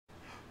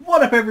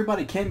What up,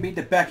 everybody? Ken beat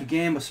it back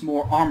again with some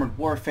more Armored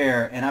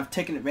Warfare, and I've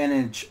taken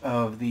advantage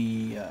of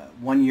the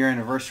 1 year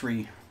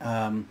anniversary.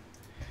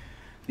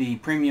 The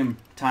premium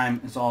time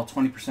is all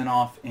 20%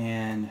 off,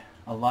 and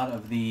a lot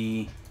of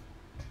the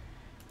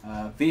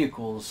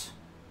vehicles,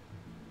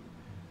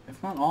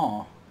 if not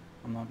all,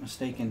 I'm not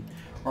mistaken,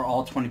 are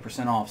all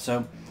 20% off.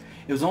 So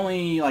it was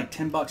only like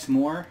 10 bucks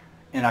more,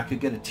 and I could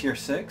get a tier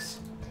 6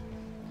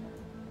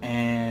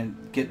 and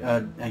get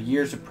a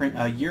year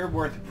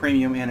worth of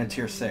premium and a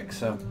tier 6.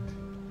 So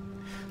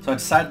I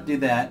decided to do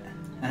that,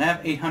 and I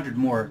have 800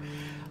 more,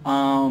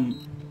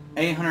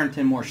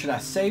 810 more. Should I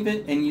save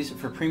it and use it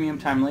for premium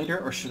time later,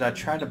 or should I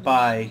try to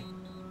buy?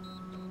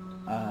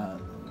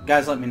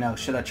 Guys, let me know.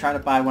 Should I try to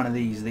buy one of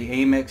these, the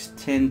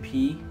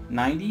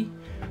Mk.5,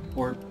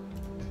 or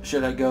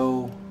should I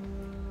go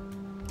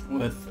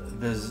with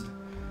this?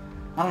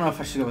 I don't know if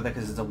I should go with that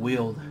because it's a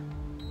wheeled,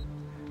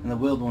 and the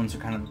wheeled ones are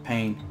kind of a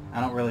pain. I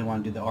don't really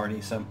want to do the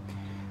arty, so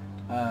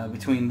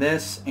between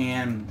this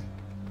and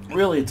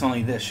really it's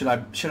only this. Should I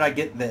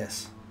get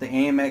this, the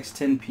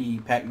AMX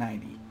 10P Pack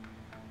 90,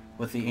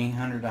 with the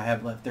 800 I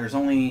have left? There's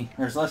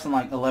less than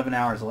like 11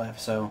 hours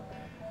left, so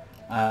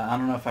I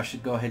don't know if I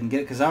should go ahead and get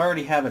it, because I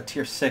already have a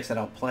tier 6 that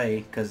I'll play,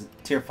 because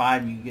tier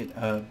 5 you get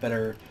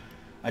a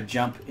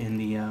jump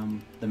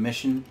in the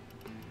mission,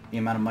 the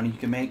amount of money you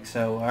can make.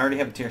 So I already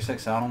have a tier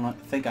 6, so I don't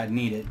think I'd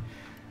need it,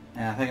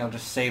 and I think I'll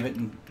just save it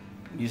and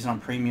use it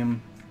on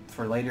premium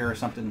for later or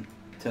something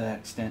to that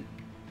extent,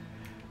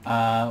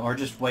 or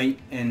just wait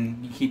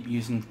and keep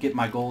get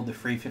my gold, the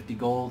free 50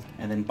 gold,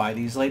 and then buy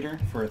these later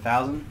for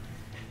 1,000.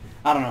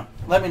 I don't know.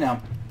 Let me know.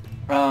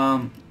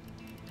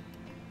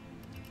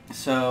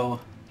 So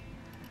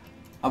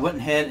I went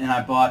ahead and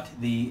I bought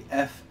the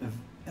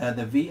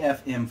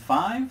VFM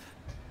 5.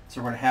 So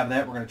we're gonna have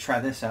that. We're gonna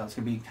try this out. It's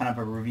gonna be kind of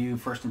a review,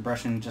 first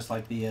impression, just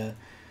like the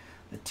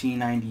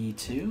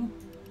T92.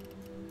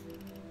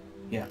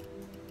 Yeah.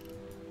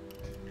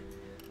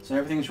 So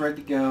everything's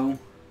ready to go.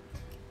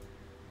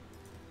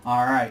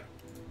 Alright,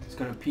 let's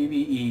go to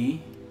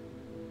PvE.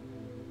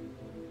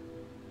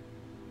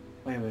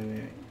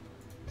 Wait.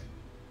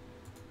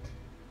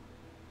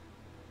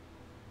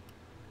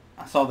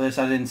 I saw this,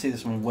 I didn't see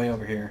this one way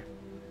over here.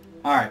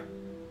 Alright,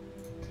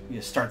 you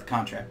just start the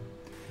contract.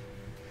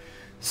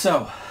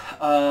 So,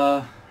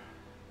 and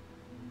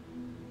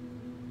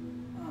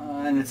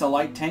it's a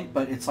light tank,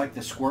 but it's like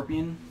the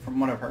Scorpion from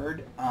what I've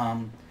heard.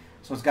 So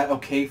it's got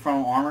okay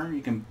frontal armor.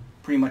 You can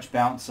pretty much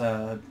bounce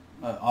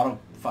auto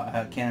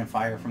cannon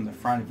fire from the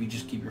front if you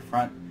just keep your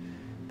front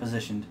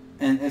positioned.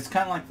 And it's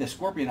kind of like the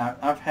Scorpion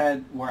I've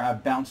had, where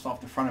I've bounced off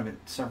the front of it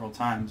several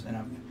times, and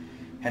I've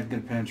had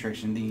good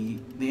penetration. The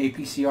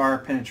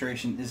APCR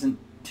penetration isn't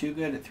too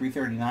good at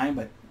 339,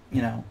 but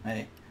you know,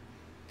 hey.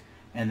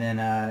 And then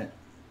I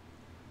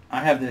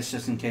have this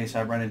just in case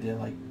I run into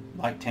like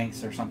light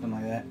tanks or something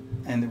like that.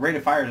 And the rate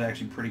of fire is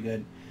actually pretty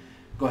good.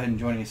 Go ahead and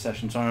join a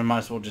session, so I might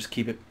as well just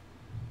keep it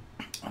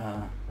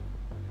on.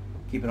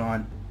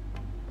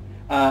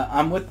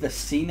 I'm with the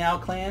C Now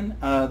clan.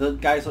 The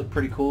guys look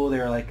pretty cool.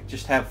 They're like,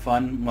 just have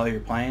fun while you're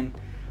playing.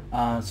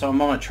 So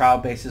I'm on a trial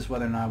basis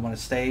whether or not I want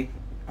to stay,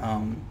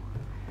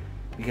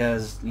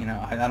 because you know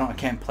I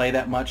can't play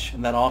that much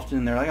that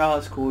often. They're like, oh,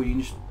 that's cool. You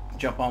can just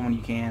jump on when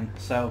you can.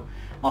 So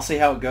I'll see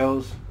how it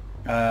goes.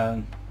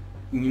 You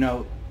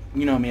know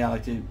me. I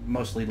like to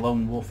mostly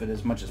lone wolf it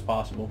as much as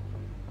possible.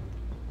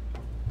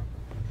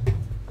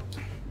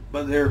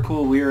 But they're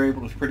cool. We were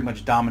able to pretty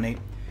much dominate.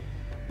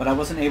 But I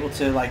wasn't able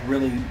to like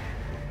really,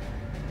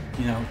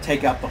 you know,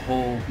 take out the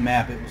whole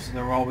map.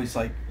 There were always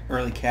like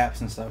early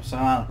caps and stuff. So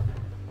I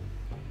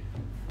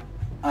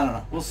don't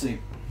know. We'll see.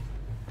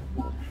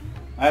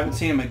 I haven't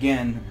seen them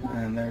again,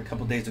 and they're a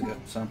couple days ago.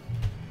 So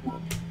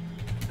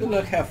good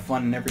luck, have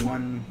fun,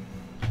 everyone.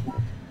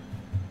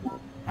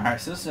 All right,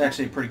 so this is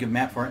actually a pretty good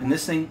map for it, and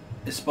this thing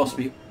is supposed to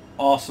be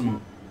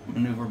awesome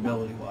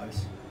maneuverability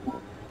wise.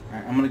 All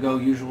right, I'm gonna go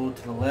usual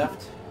to the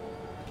left.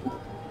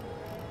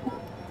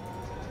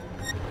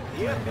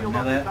 The airfield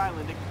on this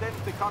island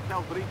extends the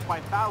cocktail breach by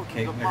thousands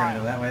Okay, of they're gonna go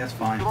miles. that way. That's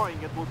fine.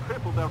 Destroying it will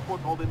cripple their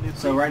foothold in this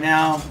So region. right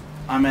now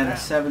I'm at a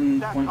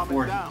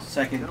 7.4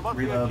 second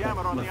reload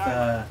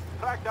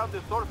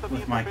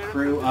with my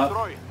crew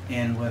up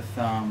and with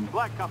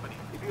Black Company,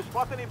 if you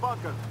spot any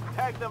bunkers,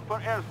 tag them for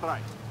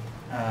airstrike.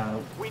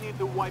 We need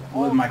to wipe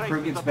all when my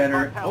crew traces gets of the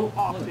better. cartel Oh,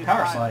 off look, this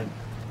power island.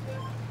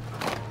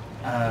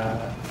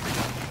 slide.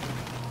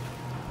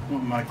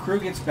 When my crew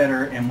gets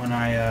better, and when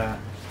I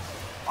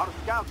Our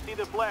scouts see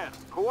the plan.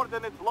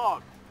 Coordinates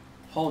logged.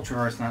 hold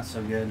traverse, not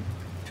so good.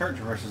 Turret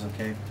traverse is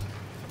okay.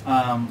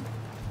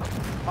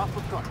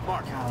 Hostile truck,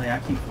 mark. Golly, I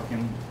keep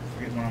fucking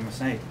forgetting what I'm gonna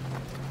say.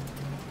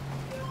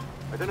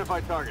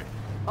 Identify target.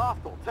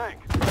 Hostile tank.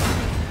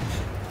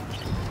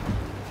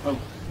 Oh,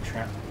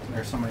 crap.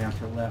 There's somebody on to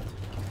the left.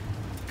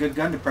 Good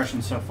gun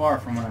depression so far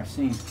from what I've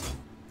seen.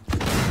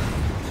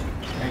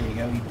 There you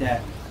go, eat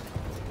that.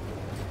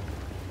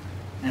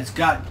 And it's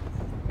got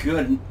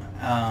good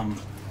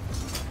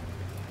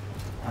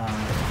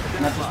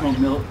not just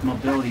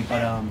mobility,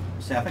 but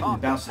see, I think we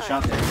bounced the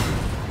shot there.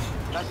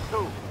 That's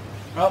two.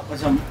 Oh,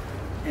 it's a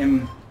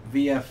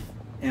VFM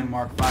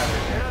Mk.5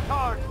 right there.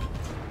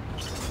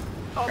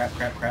 Crap,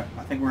 crap, crap.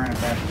 I think we're in a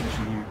bad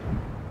position here.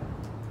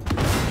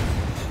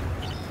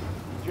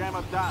 Jam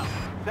it down.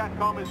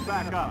 SATCOM is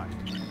back on.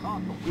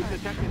 Also, we've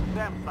detected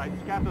SAM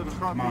sites scattered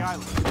across the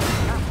island.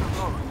 Capture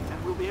those,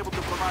 and we'll be able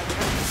to provide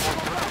air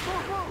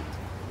support.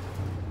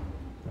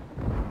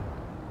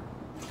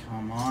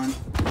 Come on.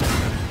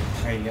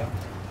 There you go.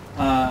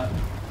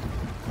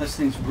 This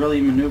thing's really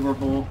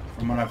maneuverable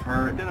from what I've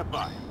heard.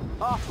 Identify.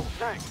 Awesome,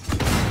 thanks.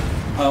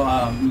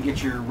 Oh, you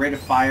get your rate of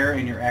fire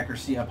and your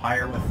accuracy up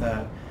higher with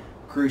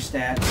crew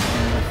stats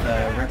and with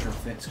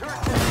retrofits.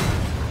 God,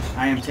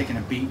 I am taking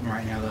a beating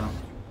right now, though.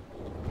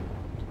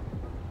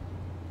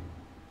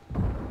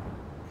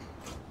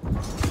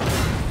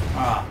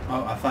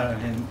 Oh, I thought I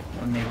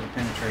wasn't able to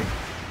penetrate.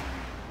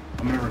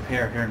 I'm going to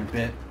repair here in a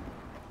bit.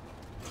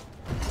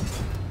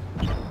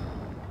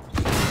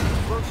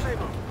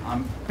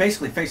 I'm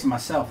basically facing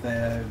myself,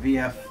 the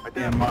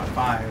VFM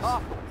Mk.5s.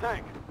 Awesome,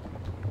 tank.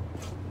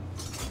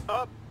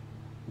 Up.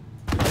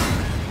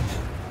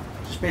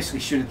 Just basically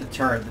shoot at the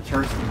turret. The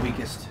turret's the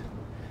weakest.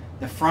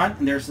 The front,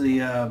 there's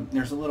a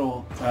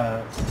little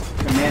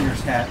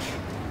commander's hatch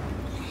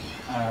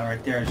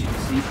right there, as you can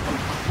see.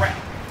 Oh crap!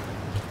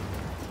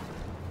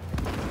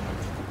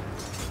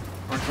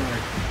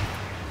 Artillery.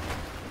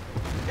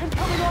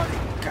 Incoming army.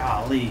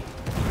 Golly.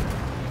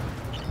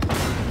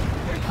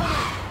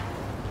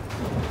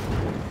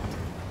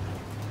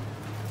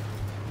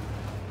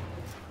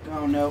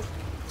 Oh no.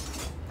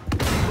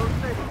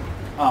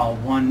 Oh,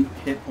 1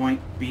 hit point.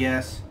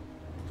 BS.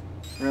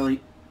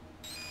 Really?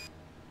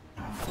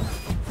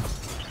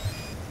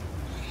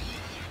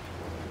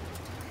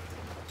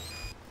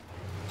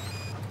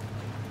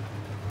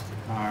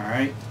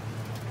 Alright.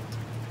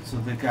 So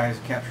the guys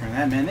capturing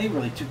that. Man, they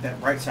really took that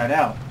right side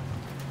out.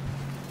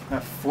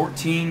 Got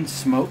 14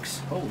 smokes.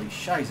 Holy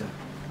shiza.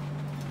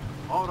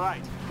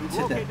 Alright. We've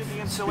located the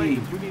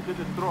installations you need to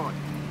destroy.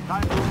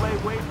 Time to lay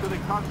waste to the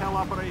cartel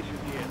operation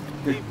here.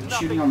 Good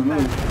shooting on the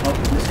move. Oh,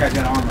 this guy's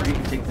got armor. He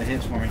can take the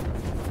hits for me.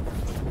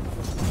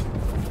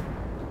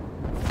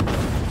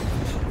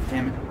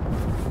 Damn it.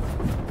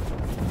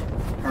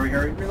 Hurry,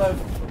 hurry. Reload.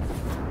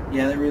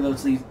 Yeah, that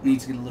reload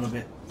needs to get a little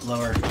bit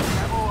lower.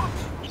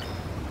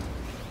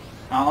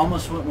 I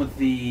almost went with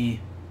the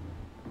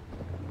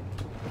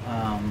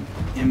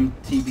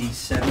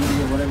MTB-70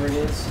 or whatever it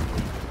is.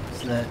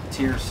 So the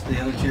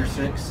other tier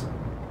 6.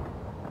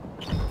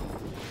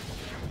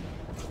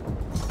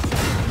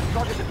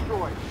 Target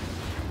destroyed.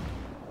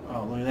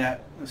 Oh, look at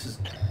that. This is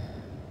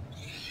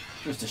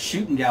just a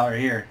shooting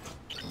gallery here.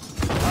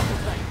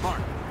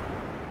 Mark.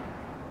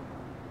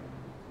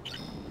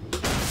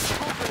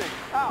 Opening.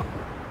 Out.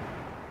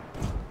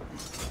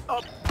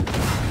 Up.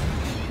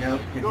 Go,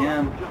 hit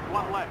him. Just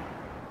one leg.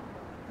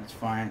 That's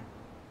fine.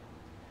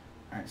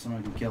 Alright,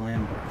 someone can kill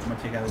him. I'm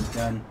gonna take out his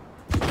gun.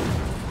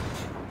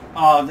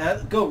 Oh,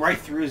 that go right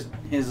through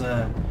his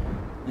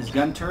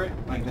gun turret,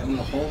 like that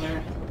little hole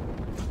there.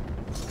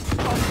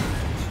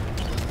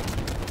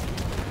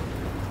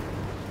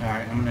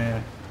 Alright, I'm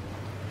gonna...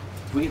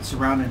 If we get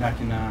surrounded, I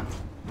can take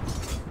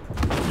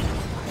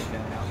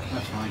that out.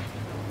 That's fine.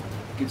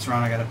 Get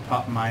surrounded, I gotta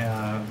pop my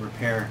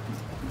repair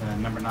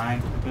number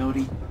 9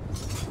 ability.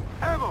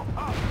 Ammo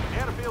up.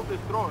 Airfield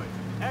destroyed.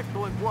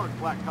 Excellent work,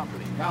 Black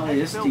Company. Golly,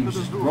 this team's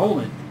just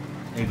rolling.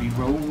 They be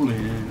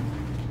rolling.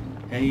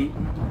 Hey,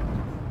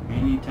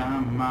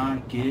 anytime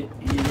I get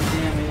any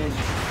damage,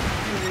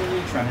 they're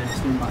really trying to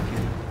steal my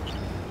kill.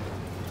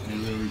 They're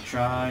really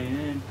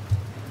trying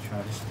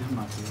to steal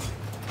my kill.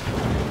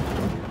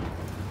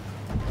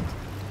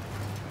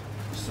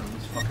 So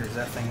these fuckers,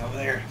 that thing over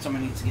there.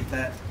 Somebody needs to get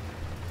that.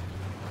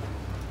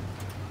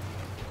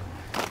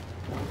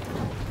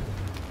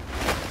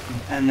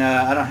 And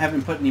I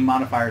haven't put any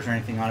modifiers or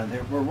anything on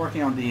it. We're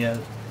working on the.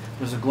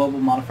 There's a global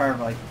modifier of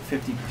like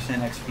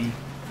 50% XP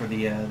for the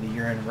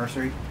year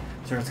anniversary,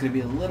 so it's going to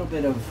be a little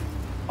bit of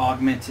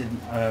augmented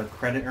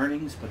credit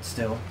earnings, but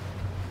still.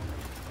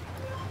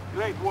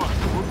 Great work.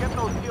 We'll get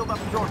those sealed up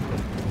shortly.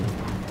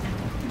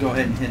 Go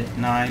ahead and hit it.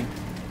 9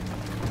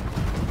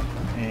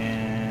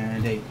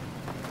 and 8.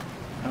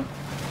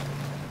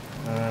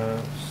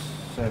 Oh.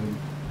 7.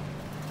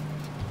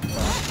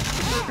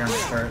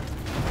 Start.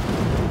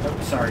 Oh,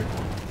 sorry.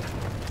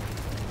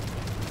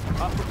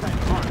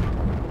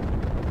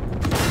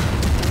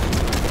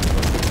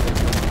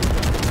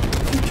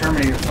 Some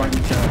Terminators fighting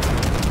each other.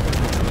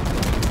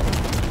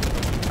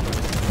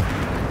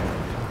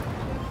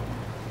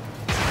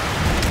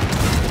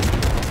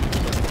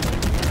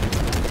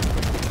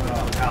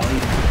 Oh, golly.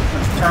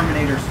 Those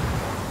Terminators.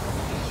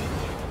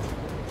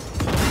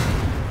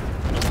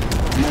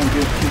 I'm only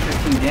doing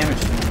 215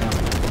 damage to them now.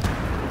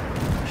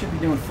 I should be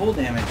doing full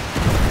damage.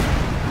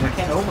 I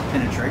can't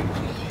over-penetrate.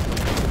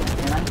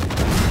 Can I?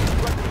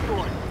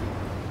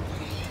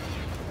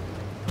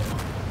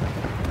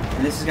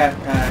 And this has got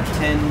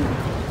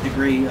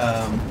 10-degree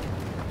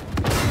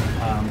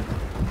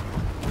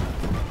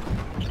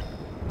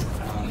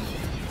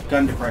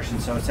gun depression,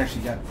 so it's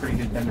actually got pretty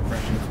good gun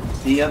depression.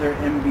 The other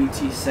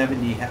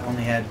MBT-70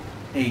 only had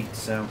 8,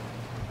 so.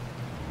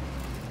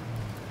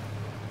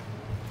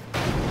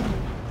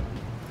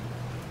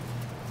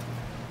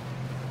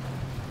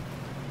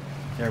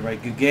 Everybody,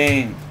 good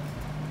game.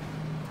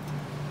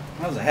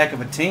 That was a heck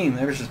of a team.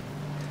 There was just,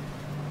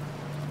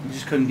 you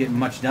just couldn't get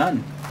much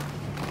done.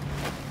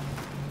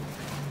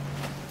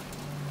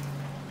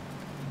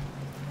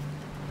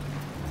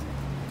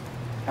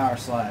 Power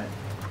slide.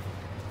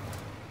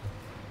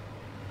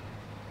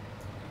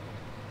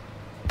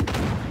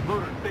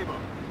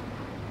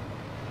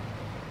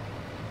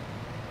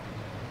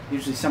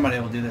 Usually somebody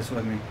will do this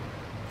with me.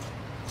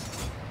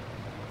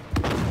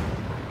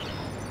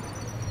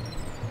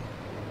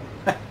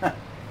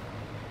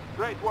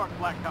 Great work,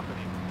 Black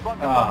Company.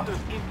 Busters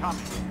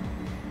incoming.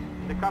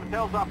 The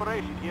cartel's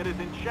operation here is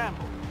in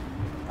shambles.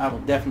 I will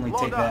definitely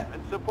take that.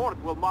 And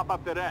support will mop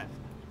up the rest.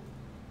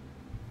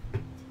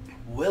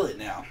 Will it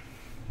now?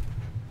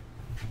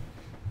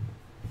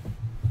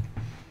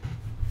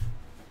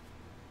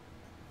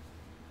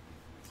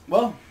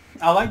 Well,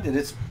 I liked it.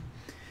 It's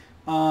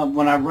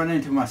when I run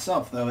into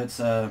myself though, it's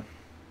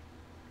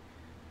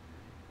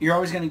you're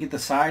always going to get the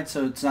side,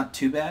 so it's not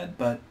too bad,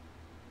 but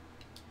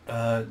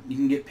you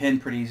can get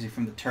pinned pretty easy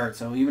from the turret.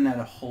 So even at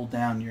a hold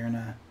down, you're in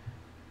a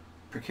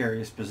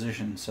precarious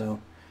position.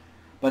 So,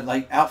 but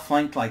like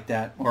outflanked like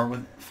that, or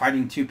with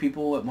fighting 2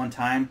 people at one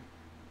time,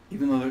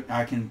 even though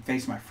I can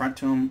face my front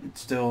to them, it's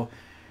still,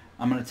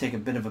 I'm going to take a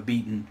bit of a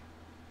beating.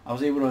 I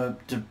was able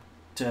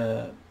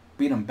to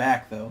beat them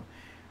back though.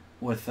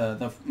 With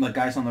the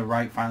guys on the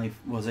right finally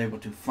was able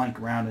to flank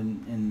around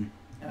and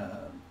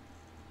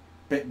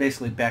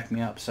basically back me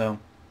up. So,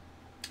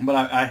 but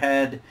I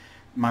had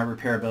my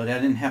repair ability. I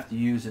didn't have to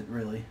use it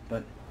really,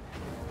 but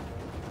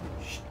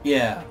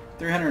yeah,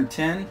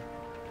 310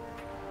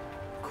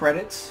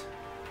 credits,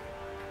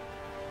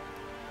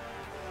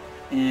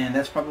 and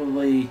that's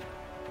probably,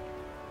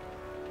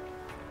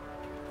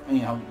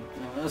 you know,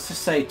 let's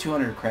just say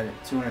 200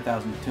 credits,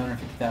 200,000,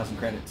 250,000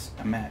 credits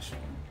a match.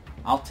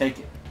 I'll take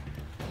it.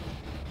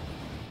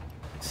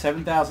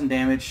 7,000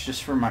 damage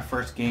just for my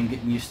first game,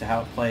 getting used to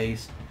how it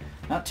plays.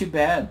 Not too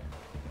bad.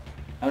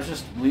 I was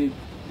just,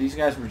 these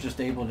guys were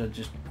just able to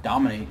just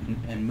dominate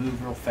and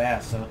move real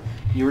fast. So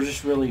you were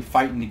just really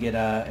fighting to get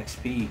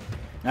XP. And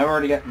I've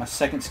already got my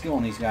second skill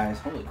on these guys.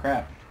 Holy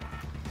crap.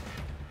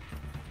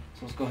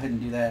 So let's go ahead and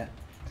do that.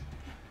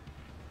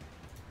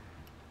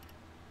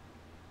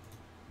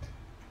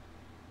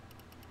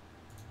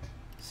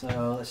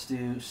 So let's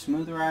do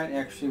smooth ride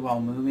actually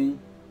while moving.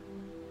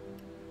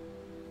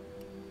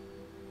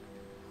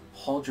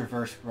 Hold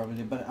reverse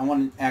probably, but I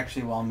want it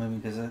actually while moving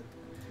because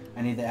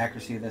I need the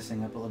accuracy of this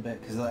thing up a little bit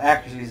because the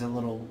accuracy is a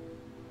little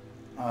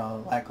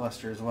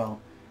lackluster as well.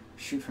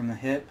 Shoot from the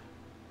hip,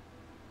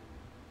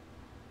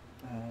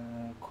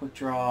 quick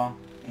draw,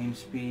 aim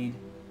speed,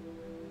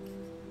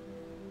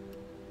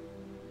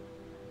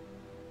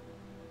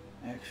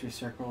 accuracy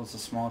circle is the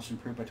smallest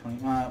improved by 20.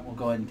 We'll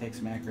go ahead and take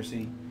some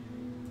accuracy,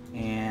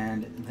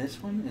 and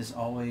this one is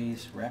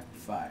always rapid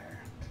fire.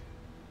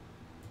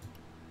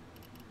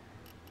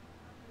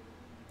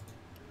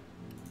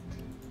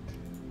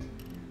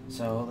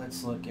 So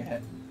let's look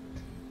at,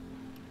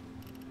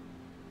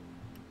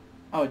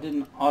 oh, it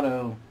didn't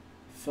auto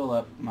fill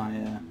up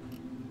my,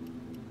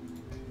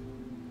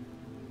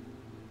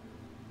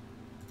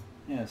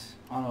 yes,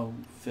 auto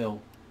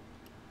fill.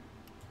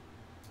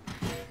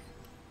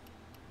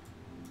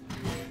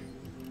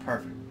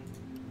 Perfect.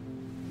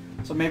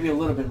 So maybe a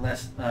little bit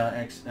less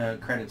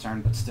credits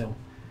earned, but still.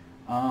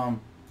 I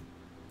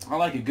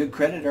like a good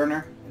credit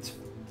earner. It's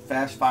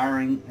fast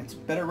firing. It's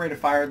better rate of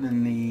fire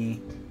than the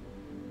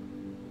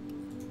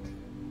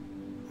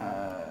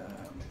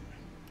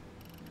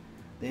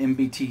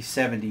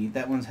MBT-70.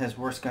 That one has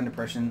worse gun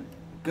depression.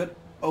 Good,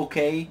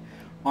 okay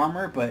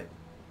armor, but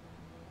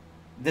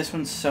this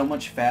one's so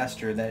much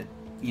faster that,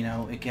 you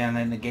know, it kind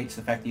of negates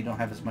the fact that you don't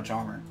have as much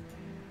armor.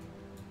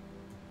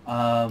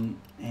 And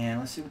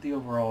let's see what the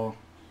overall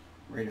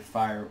rate of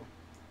fire.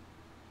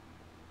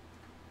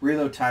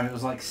 Reload time, it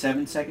was like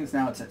 7 seconds.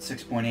 Now it's at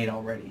 6.8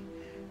 already.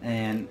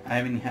 And I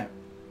haven't had,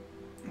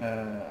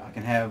 I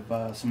can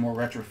have some more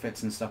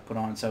retrofits and stuff put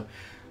on. So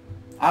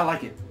I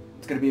like it.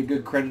 It's going to be a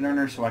good credit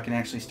earner, so I can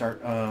actually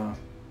start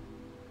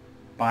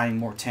buying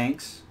more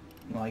tanks,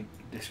 like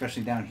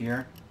especially down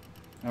here.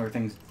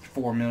 Everything's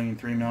 4 million,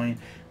 3 million.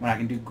 When I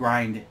can do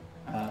grind,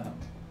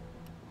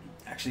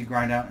 actually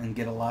grind out and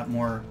get a lot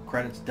more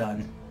credits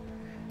done.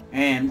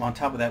 And on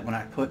top of that, when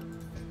I put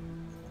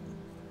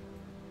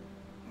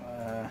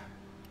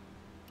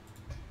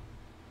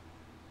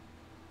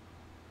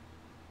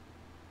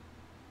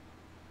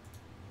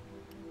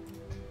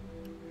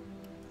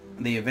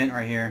the event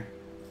right here,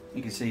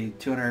 you can see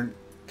 200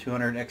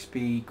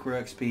 XP, crew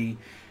XP,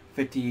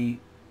 50%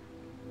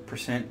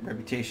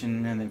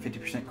 reputation, and then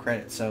 50%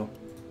 credit. So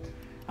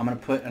I'm going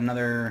to put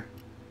another,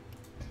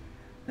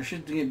 there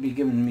should be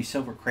giving me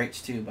silver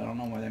crates too, but I don't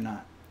know why they're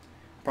not.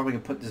 I'm probably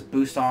going to put this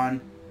boost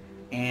on,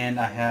 and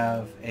I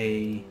have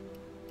a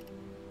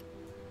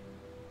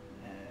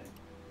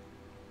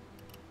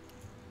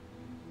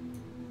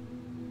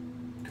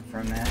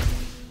confirm that.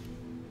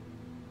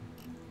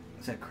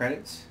 Is that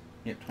credits?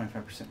 Yep,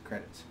 25%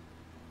 credits.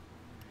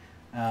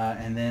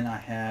 And then I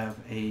have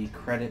a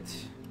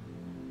credit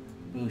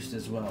boost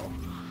as well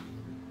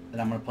that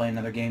I'm going to play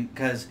another game,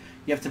 because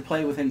you have to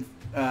play within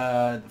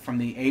from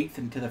the 8th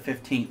into the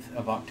 15th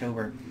of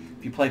October.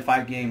 If you play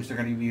 5 games, they're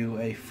going to give you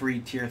a free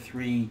Tier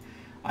 3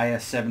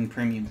 IS-7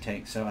 premium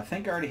tank. So I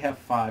think I already have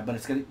 5,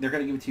 but they're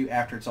going to give it to you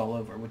after it's all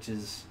over, which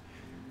is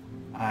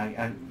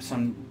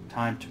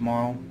sometime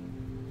tomorrow.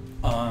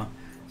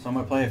 So I'm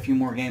going to play a few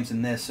more games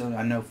in this, so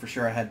I know for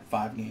sure I had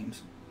 5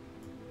 games.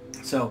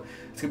 So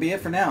it's going to be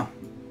it for now.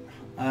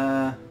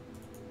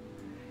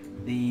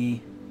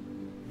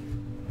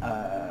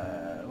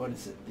 What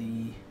is it?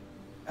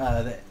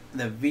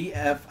 The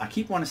VF, I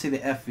keep wanting to say the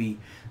FV,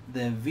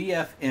 the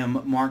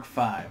VFM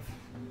Mk.5.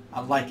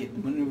 I like it.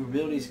 The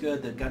maneuverability is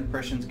good. The gun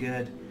impression's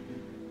good.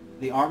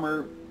 The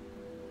armor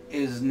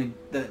is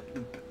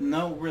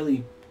no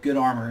really good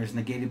armor is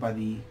negated by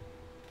the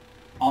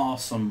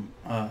awesome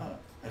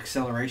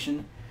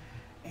acceleration,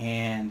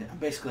 and I'm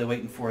basically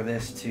waiting for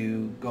this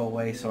to go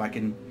away so I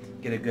can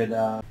get a good.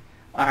 All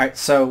right,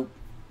 so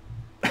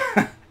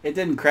it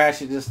didn't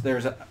crash. It just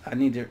I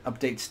need to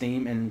update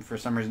Steam, and for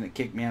some reason it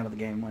kicked me out of the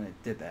game when it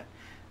did that.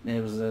 And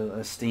it was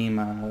a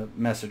Steam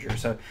messenger.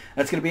 So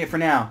that's gonna be it for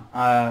now.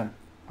 I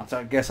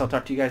guess I'll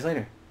talk to you guys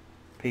later.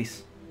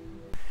 Peace.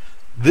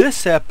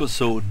 This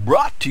episode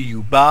brought to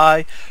you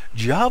by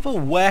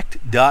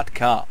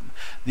JavaWhacked.com,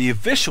 the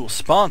official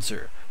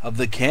sponsor of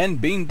the Can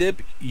Bean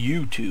Dip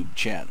YouTube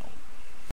channel.